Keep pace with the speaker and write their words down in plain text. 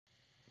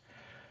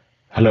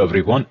Hello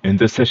everyone. In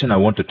this session, I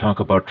want to talk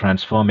about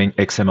transforming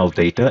XML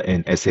data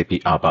in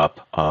SAP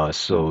ABAP.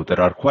 So there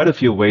are quite a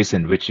few ways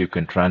in which you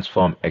can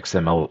transform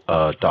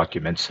XML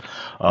documents.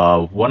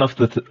 One of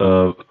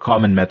the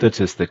common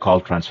methods is the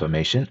call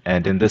transformation,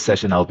 and in this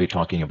session, I'll be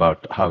talking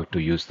about how to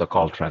use the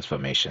call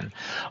transformation.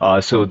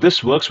 So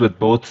this works with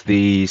both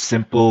the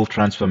simple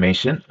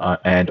transformation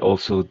and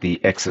also the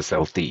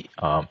XSLT.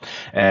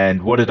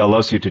 And what it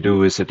allows you to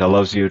do is it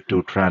allows you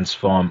to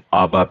transform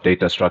ABAP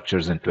data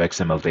structures into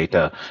XML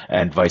data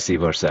and vice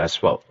versa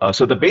as well.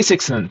 So the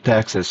basic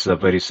syntax is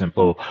very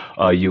simple.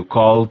 You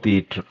call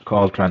the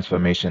call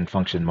transformation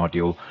function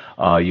module,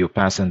 you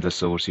pass in the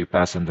source, you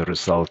pass in the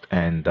result,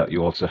 and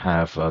you also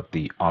have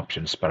the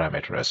options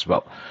parameter as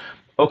well.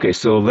 Okay,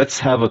 so let's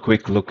have a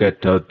quick look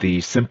at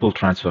the simple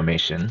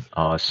transformation.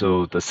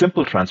 So the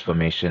simple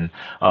transformation,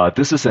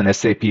 this is an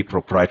SAP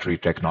proprietary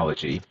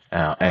technology,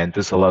 and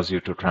this allows you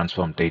to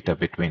transform data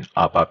between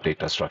ABAP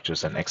data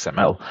structures and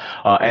XML.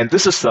 And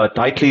this is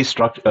tightly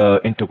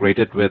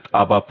integrated with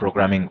ABAP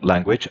programming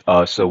language.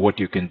 So what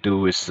you can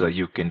do is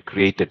you can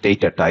create a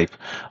data type,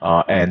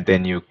 and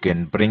then you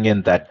can bring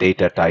in that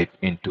data type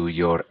into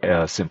your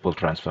simple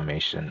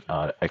transformation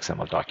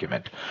XML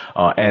document.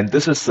 And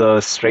this is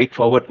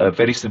straightforward, a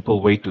very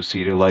simple way to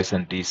serialize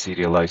and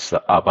deserialize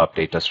the ABAP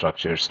data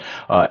structures.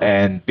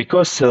 And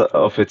because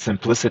of its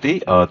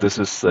simplicity, this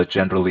is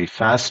generally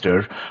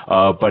faster,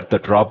 but the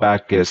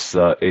drawback is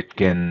it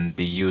can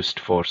be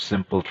used for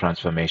simple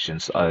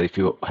transformations. If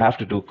you have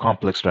to do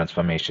complex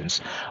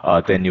transformations,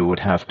 then you would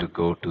have to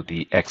go to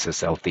the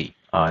XSLT.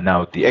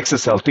 Now, the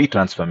XSLT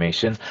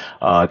transformation,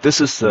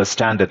 this is a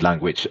standard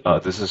language.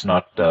 This is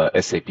not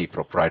SAP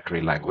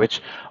proprietary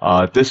language.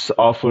 This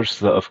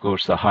offers, of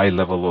course, a high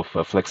level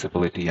of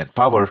flexibility and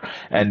power.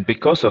 And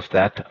because of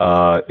that,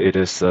 it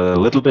is a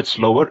little bit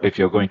slower if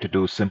you're going to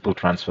do simple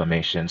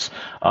transformations,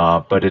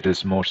 but it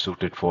is more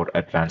suited for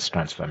advanced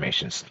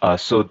transformations.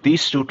 So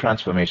these two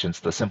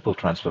transformations, the simple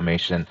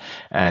transformation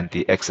and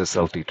the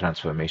XSLT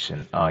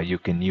transformation, you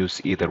can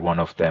use either one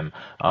of them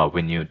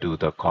when you do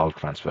the call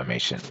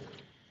transformation.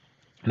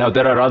 Now,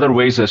 there are other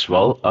ways as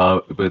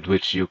well with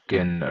which you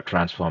can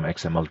transform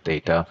XML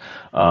data.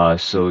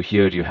 So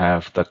here you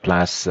have the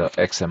class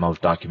XML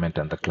document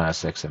and the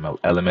class XML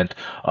element.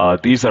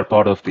 These are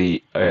part of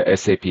the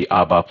SAP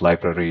ABAP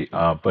library,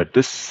 but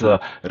this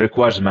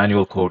requires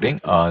manual coding.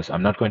 So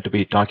I'm not going to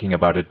be talking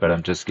about it, but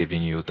I'm just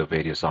giving you the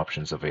various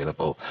options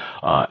available.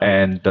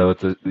 And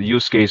the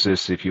use case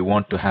is if you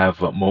want to have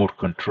more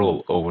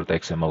control over the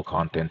XML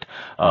content,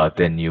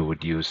 then you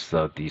would use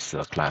these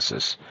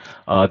classes.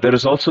 There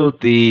is also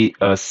the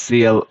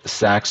CL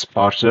SAX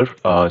parser.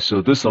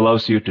 So this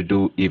allows you to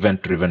do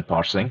event-driven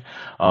parsing.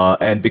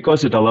 And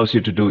because it allows you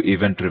to do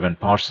event-driven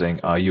parsing,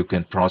 you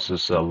can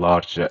process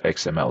large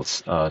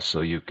XMLs.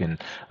 So you can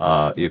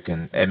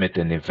emit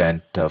an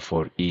event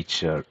for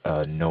each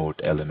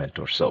node element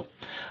or so.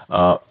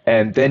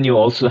 And then you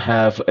also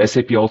have,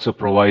 SAP also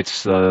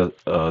provides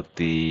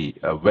the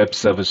web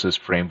services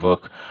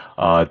framework.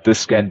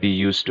 This can be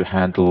used to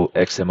handle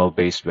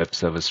XML-based web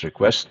service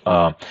requests.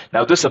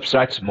 Now, this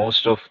abstracts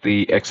most of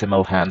the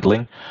XML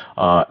handling,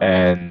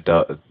 and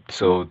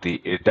so the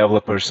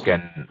developers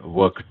can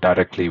work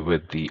directly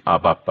with the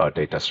ABAP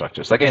data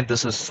structures. Again,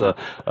 this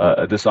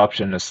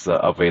option is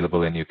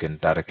available, and you can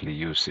directly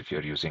use if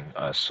you're using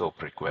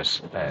SOAP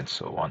requests and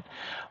so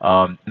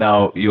on.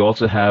 Now, you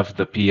also have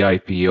the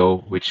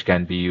PIPO, which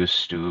can be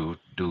used to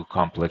do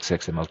complex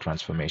XML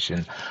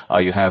transformation.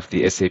 You have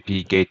the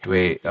SAP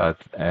gateway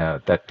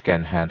that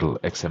can handle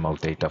XML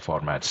data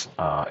formats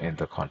in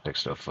the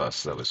context of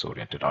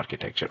service-oriented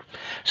architecture.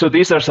 So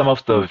these are some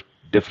of the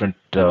different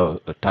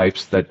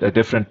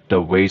different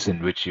ways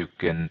in which you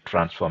can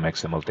transform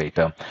XML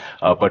data.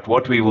 But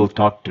what we will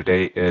talk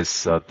today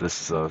is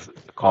this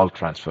call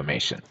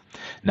transformation.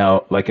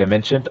 Now, like I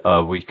mentioned,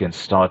 we can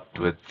start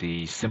with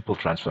the simple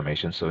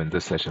transformation. So in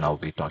this session, I'll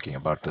be talking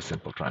about the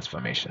simple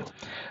transformation.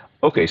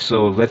 Okay,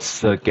 so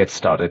let's get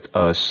started.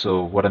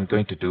 So what I'm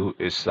going to do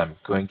is I'm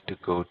going to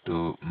go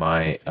to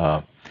my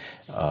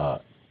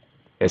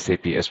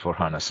SAP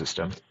S/4HANA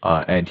system.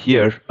 And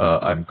here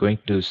I'm going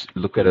to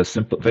look at a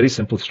very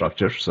simple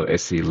structure. So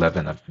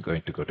SC11, I'm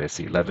going to go to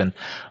SC11.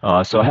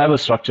 So I have a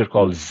structure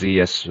called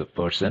ZS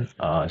person.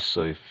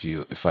 So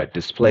if I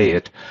display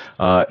it,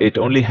 it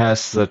only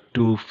has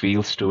two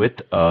fields to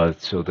it.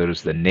 So there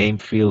is the name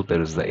field,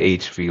 there is the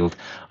age field.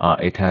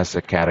 It has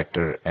a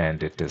character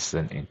and it is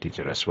an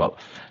integer as well.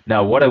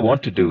 Now, what I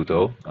want to do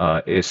though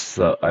is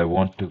I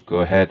want to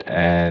go ahead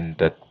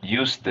and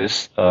use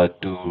this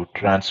to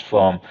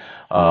transform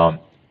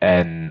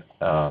an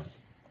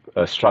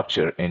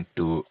structure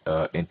into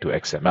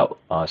XML.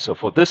 So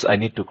for this, I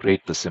need to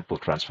create the simple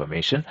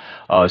transformation.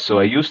 So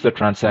I use the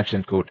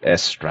transaction code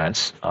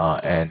strans,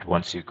 and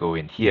once you go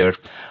in here,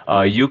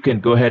 you can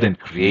go ahead and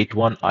create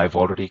one. I've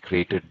already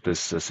created this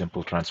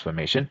simple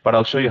transformation, but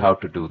I'll show you how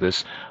to do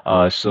this.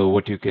 So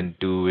what you can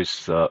do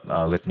is,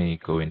 let me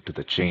go into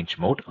the change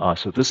mode.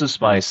 So this is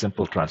my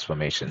simple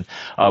transformation.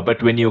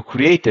 But when you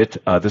create it,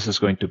 this is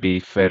going to be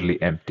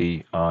fairly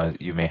empty.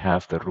 You may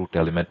have the root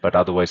element, but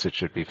otherwise it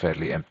should be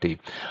fairly empty.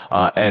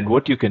 And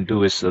what you can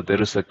do is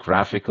there is a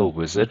graphical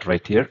wizard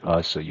right here.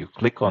 So you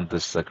click on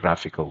this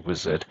graphical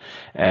wizard,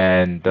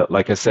 and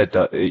like I said,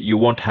 you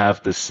won't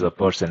have this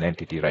person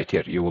entity right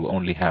here. You will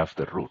only have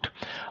the root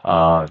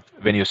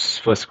when you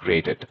first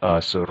create it.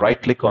 So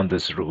right click on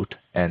this root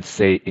and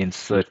say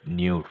insert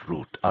new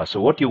root.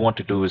 So what you want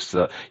to do is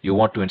you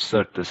want to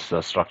insert this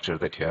structure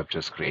that you have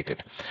just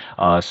created.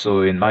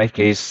 So in my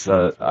case,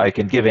 I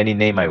can give any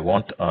name I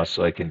want.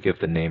 So I can give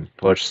the name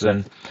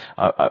person,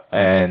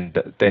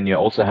 and then you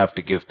also have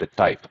to give the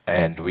type.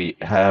 And we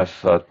have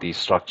the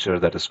structure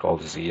that is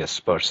called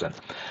ZS person.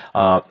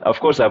 Of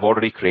course, I've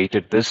already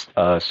created this,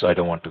 so I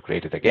don't want to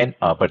create it again.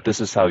 But this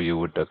is how you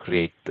would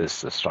create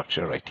this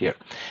structure right here.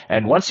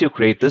 And once you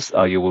create this,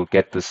 you will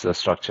get this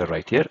structure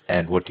right here.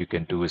 And what you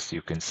can do is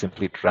you can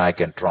simply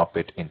drag and drop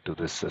it into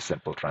this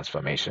simple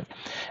transformation.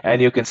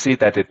 And you can see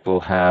that it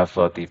will have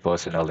the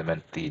person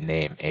element, the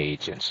name,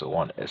 age, and so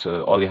on.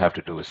 So all you have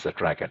to do is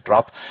drag and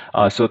drop.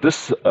 So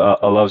this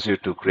allows you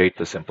to create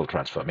the simple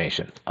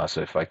transformation.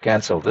 So if I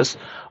cancel this,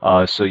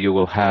 so you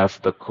will have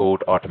the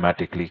code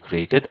automatically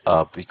created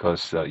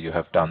because you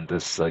have done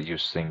this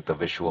using the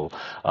visual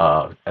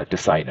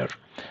designer.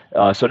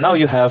 So now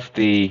you have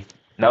the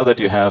Now that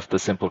you have the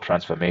simple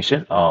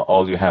transformation,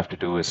 all you have to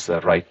do is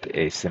write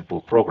a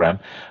simple program.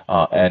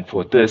 And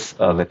for this,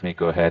 let me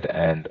go ahead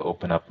and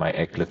open up my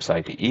Eclipse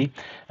IDE.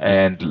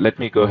 And let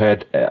me go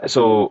ahead.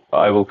 So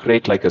I will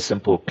create like a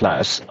simple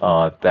class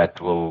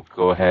that will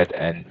go ahead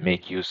and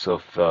make use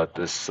of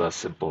this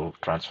simple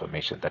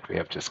transformation that we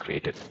have just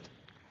created.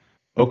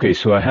 Okay,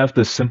 so I have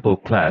this simple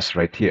class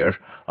right here.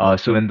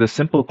 So in this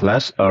simple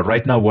class,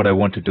 right now what I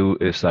want to do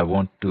is I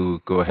want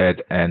to go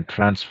ahead and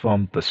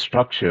transform the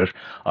structure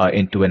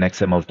into an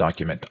XML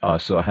document.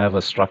 So I have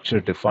a structure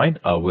defined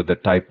with the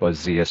type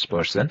ZS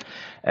person,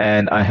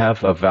 and I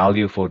have a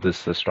value for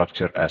this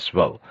structure as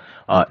well.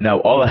 Now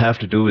all I have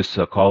to do is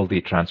call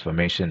the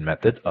transformation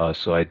method.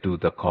 So I do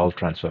the call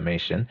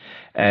transformation,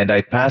 and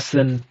I pass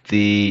in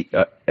the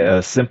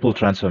simple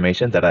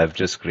transformation that I've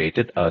just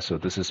created. So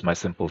this is my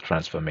simple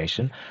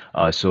transformation.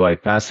 So I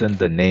pass in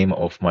the name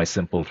of my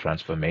simple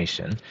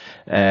transformation,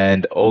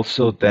 and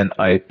also then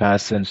I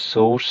pass in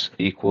source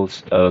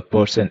equals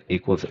person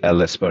equals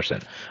ls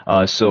person.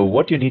 So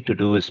what you need to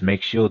do is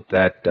make sure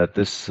that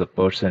this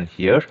person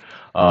here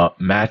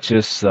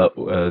matches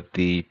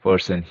the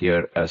person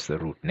here as the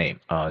root name.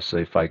 So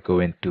if I go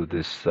into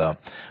this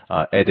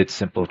edit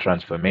simple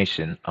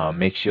transformation,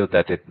 make sure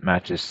that it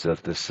matches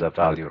this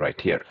value right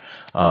here.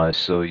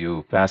 So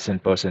you pass in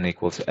person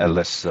equals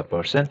ls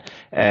person,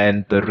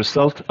 and the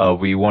result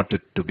we want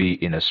it to be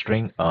in a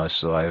string.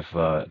 So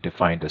I've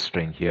defined a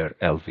string here,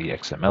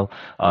 lvxml.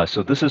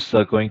 So this is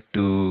going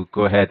to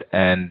go ahead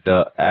and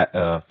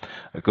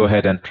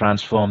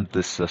transform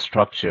this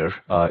structure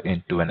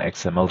into an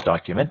XML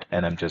document,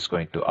 and I'm just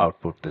going to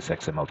output this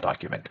XML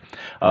document.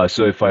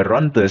 So if I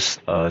run this,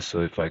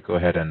 so if I go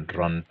ahead and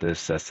run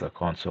this as a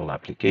console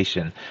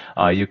application,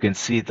 you can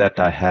see that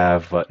I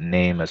have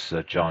name as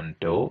John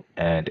Doe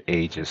and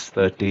age is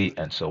 30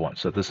 and so on.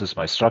 So this is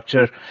my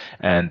structure,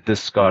 and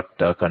this got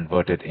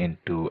converted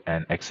into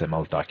an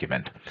XML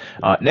document.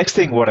 Next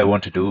thing what I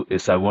want to do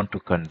is I want to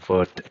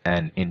convert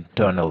an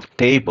internal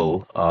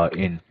table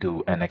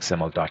into an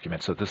XML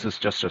document. So this is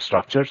just a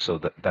structure, so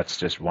that's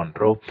just one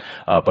row.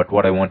 But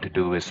what I want to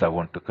do is I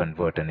want to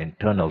convert an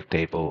internal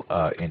table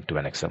into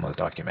an XML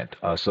document.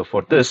 So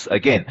for this,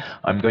 again,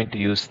 I'm going to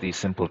use the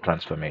simple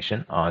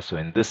transformation. So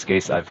in this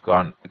case, I've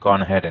gone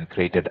ahead and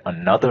created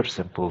another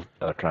simple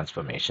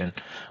transformation,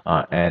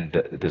 and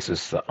this is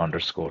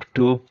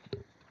 _2.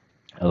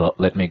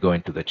 Let me go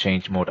into the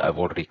change mode. I've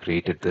already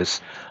created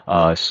this.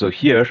 So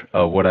here,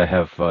 what I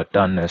have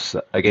done is,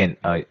 again,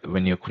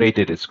 when you create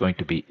it, it's going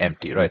to be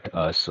empty, right?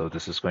 So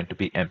this is going to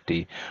be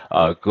empty.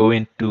 Go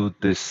into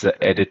this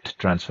edit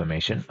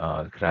transformation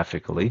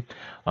graphically.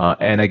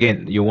 And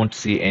again, you won't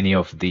see any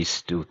of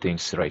these two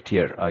things right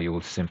here. You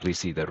will simply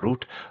see the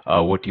root.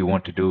 What you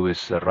want to do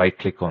is right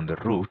click on the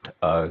root,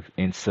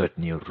 insert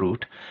new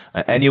root,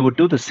 and you would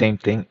do the same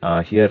thing.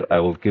 Here I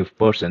will give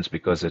persons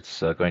because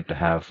it's going to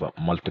have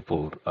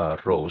multiple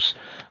rows,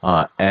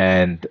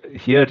 and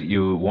here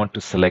you want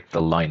to select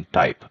the line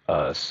type.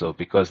 So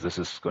because this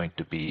is going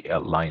to be a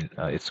line,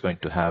 it's going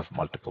to have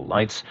multiple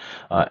lines,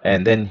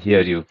 and then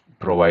here you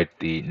provide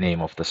the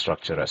name of the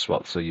structure as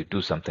well. So you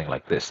do something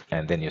like this,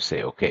 and then you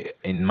say, okay,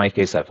 in my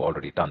case, I've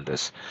already done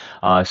this.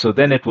 So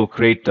then it will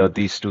create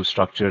these two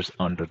structures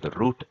under the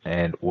root.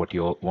 And what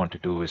you want to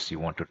do is you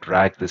want to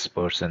drag this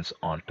person's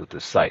onto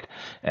this side,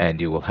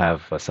 and you will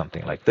have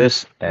something like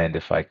this. And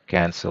if I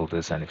cancel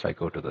this and if I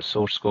go to the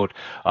source code,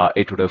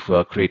 it would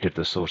have created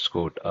the source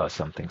code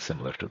something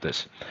similar to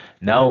this.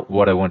 Now,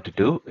 what I want to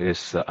do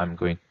is I'm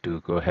going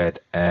to go ahead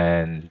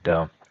and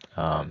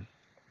um,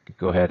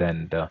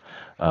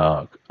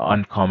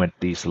 uncomment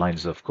these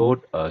lines of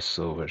code.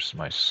 So where's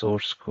my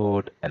source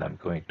code? And I'm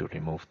going to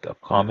remove the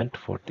comment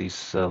for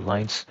these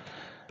lines.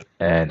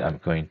 And I'm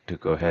going to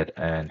go ahead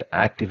and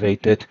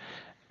activate it.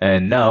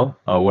 And now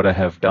what I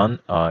have done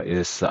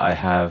is I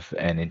have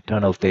an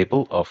internal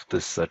table of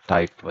this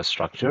type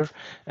structure,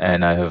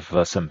 and I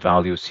have some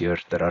values here.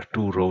 There are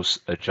two rows,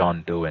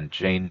 John Doe and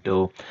Jane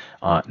Doe.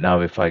 Now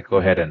if I go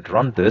ahead and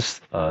run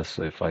this,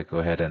 so if I go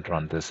ahead and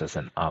run this as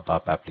an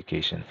ABAP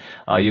application,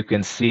 you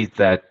can see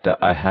that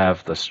I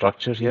have the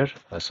structure here.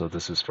 So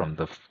this is from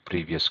the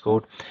previous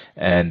code.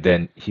 And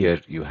then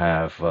here you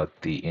have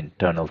the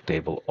internal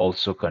table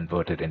also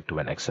converted into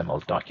an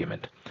XML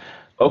document.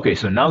 Okay,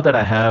 so now that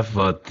I have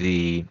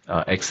the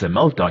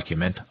XML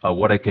document,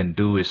 what I can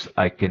do is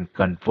I can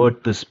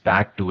convert this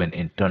back to an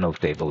internal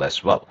table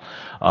as well.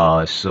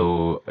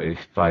 So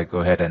if I go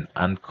ahead and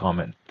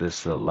uncomment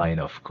this line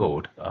of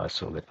code,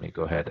 so let me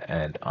go ahead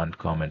and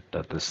uncomment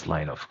this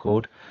line of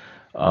code.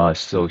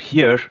 So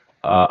here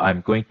I'm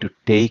going to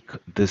take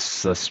this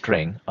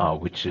string,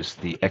 which is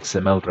the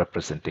XML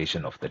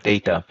representation of the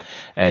data,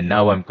 and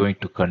now I'm going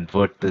to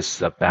convert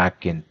this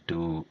back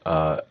into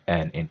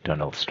an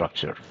internal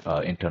structure,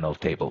 internal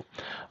table.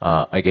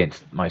 Again,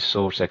 my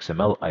source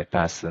XML, I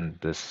pass in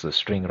this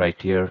string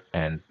right here,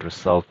 and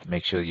result,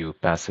 make sure you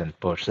pass in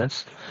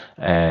 %,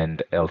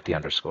 and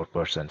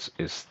LT_%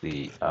 is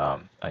the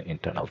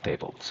internal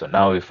table. So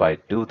now if I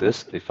do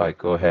this, if I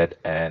go ahead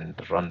and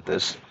run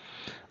this,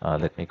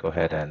 let me go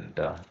ahead and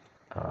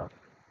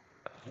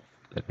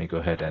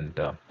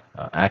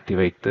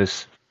activate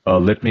this.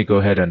 Let me go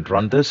ahead and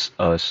run this.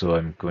 So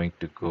I'm going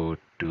to go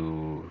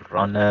to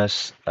run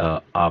as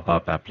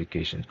ABAP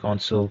application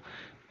console,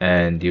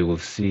 and you will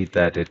see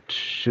that it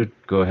should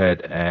go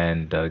ahead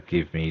and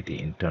give me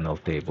the internal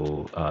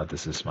table.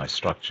 This is my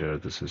structure.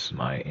 This is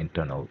my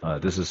internal.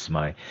 This is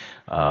my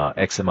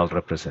XML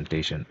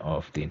representation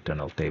of the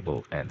internal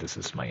table, and this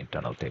is my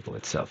internal table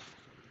itself.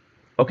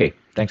 Okay,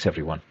 thanks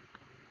everyone.